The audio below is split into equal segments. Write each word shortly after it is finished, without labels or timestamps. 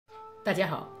大家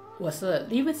好，我是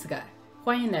V113，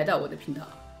欢迎来到我的频道。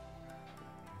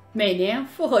每年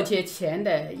复活节前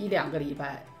的1-2个礼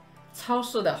拜，超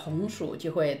市的红薯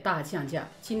就会大降价，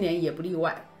今年也不例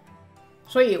外。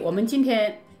所以我们今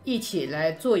天一起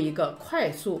来做一个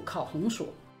快速烤红薯。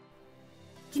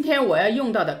今天我要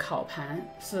用到的烤盘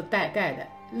是带盖的，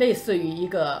类似于一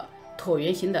个椭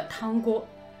圆形的汤锅，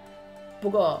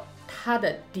不过它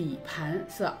的底盘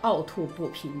是凹凸不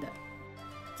平的，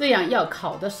这样要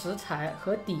烤的食材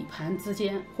和底盘之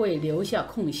间会留下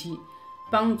空隙，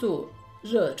帮助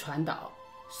热传导，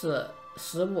使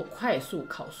食物快速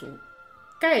烤熟。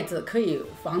盖子可以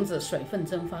防止水分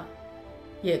蒸发，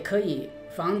也可以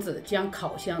防止将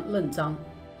烤箱弄脏。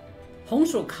红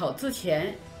薯烤之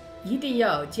前一定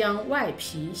要将外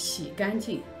皮洗干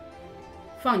净，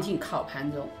放进烤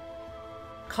盘中。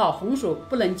烤红薯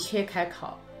不能切开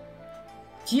烤，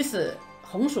即使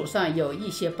红薯上有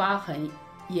一些疤痕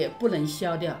也不能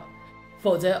削掉，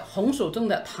否则红薯中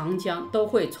的糖浆都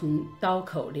会从刀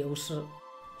口流失。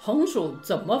红薯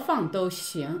怎么放都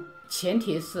行，前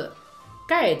提是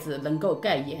盖子能够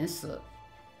盖严实。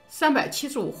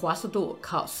375华氏度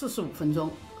烤45分钟，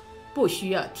不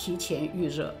需要提前预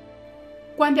热。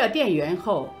关掉电源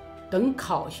后，等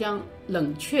烤箱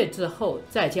冷却之后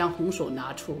再将红薯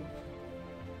拿出。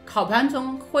烤盘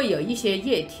中会有一些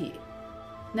液体，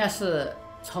那是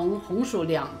从红薯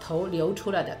两头流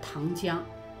出来的糖浆。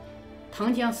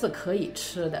糖浆是可以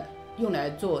吃的，用来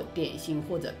做点心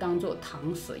或者当做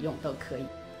糖使用都可以。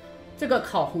这个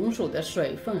烤红薯的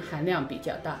水分含量比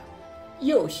较大，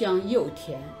又香又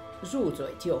甜，入嘴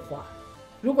就化。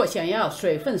如果想要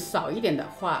水分少一点的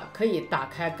话，可以打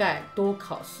开盖多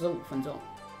烤15分钟。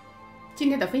今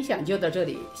天的分享就到这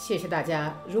里，谢谢大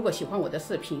家。如果喜欢我的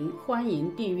视频，欢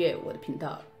迎订阅我的频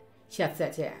道。下次再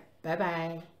见，拜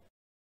拜。